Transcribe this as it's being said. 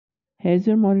Has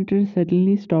your monitor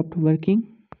suddenly stopped working?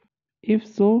 If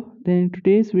so, then in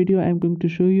today's video I am going to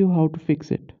show you how to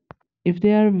fix it. If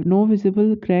there are no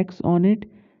visible cracks on it,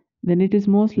 then it is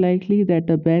most likely that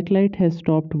the backlight has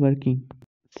stopped working.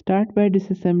 Start by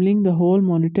disassembling the whole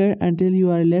monitor until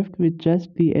you are left with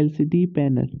just the LCD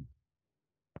panel.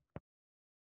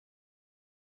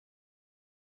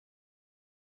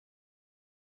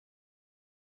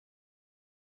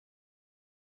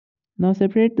 Now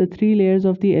separate the three layers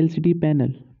of the LCD panel.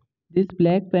 This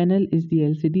black panel is the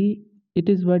LCD. It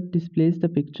is what displays the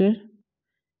picture.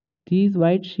 These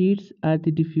white sheets are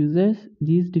the diffusers.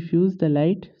 These diffuse the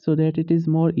light so that it is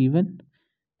more even.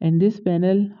 And this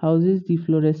panel houses the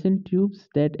fluorescent tubes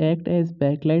that act as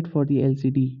backlight for the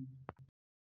LCD.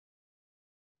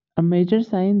 A major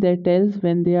sign that tells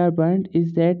when they are burnt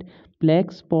is that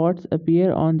black spots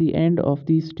appear on the end of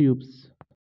these tubes.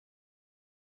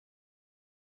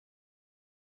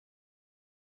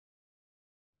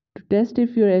 To test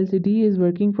if your LCD is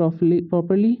working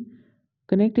properly,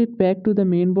 connect it back to the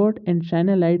mainboard and shine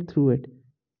a light through it.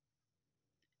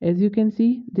 As you can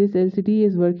see, this LCD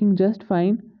is working just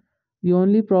fine. The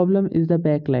only problem is the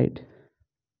backlight.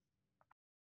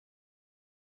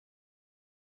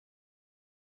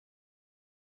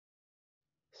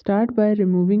 Start by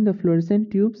removing the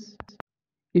fluorescent tubes.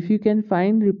 If you can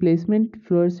find replacement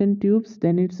fluorescent tubes,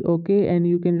 then it's okay and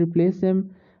you can replace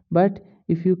them, but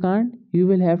if you can't, you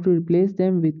will have to replace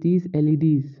them with these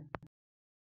LEDs.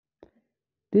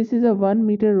 This is a 1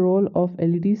 meter roll of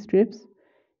LED strips.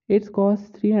 It costs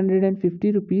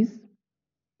 350 rupees.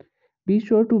 Be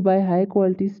sure to buy high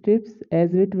quality strips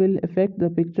as it will affect the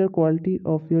picture quality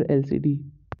of your LCD.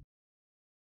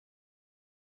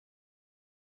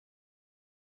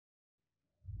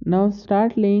 Now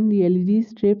start laying the LED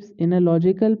strips in a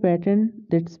logical pattern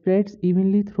that spreads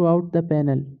evenly throughout the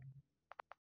panel.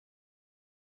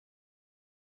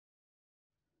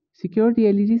 Secure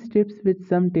the LED strips with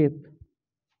some tape.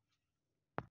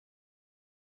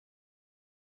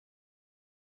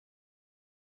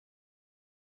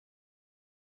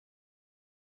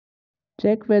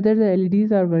 Check whether the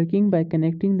LEDs are working by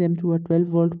connecting them to a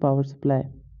 12-volt power supply.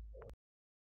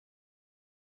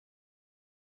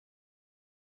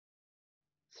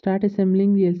 Start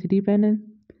assembling the LCD panel.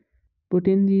 Put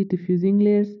in the diffusing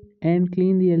layers and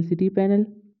clean the LCD panel,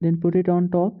 then put it on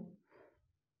top.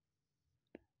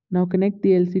 Now connect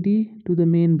the LCD to the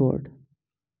main board.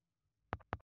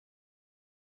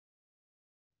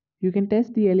 You can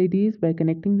test the LEDs by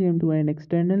connecting them to an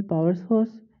external power source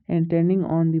and turning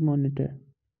on the monitor.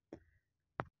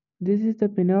 This is the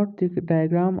pinout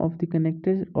diagram of the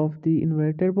connectors of the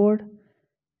inverter board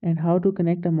and how to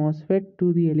connect a MOSFET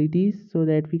to the LEDs so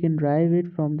that we can drive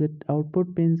it from the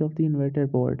output pins of the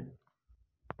inverter board.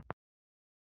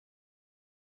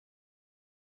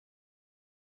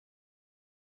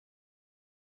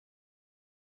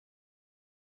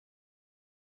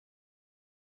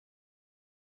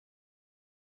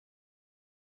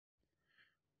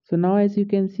 So now as you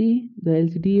can see, the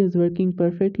LCD is working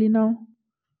perfectly now.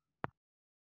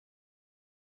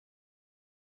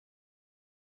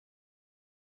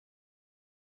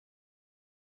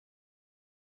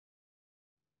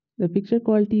 The picture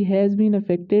quality has been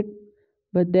affected,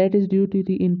 but that is due to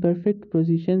the imperfect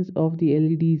positions of the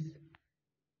LEDs.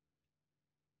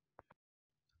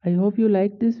 I hope you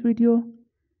liked this video.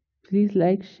 Please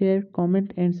like, share,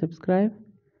 comment and subscribe,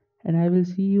 and I will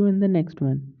see you in the next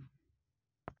one.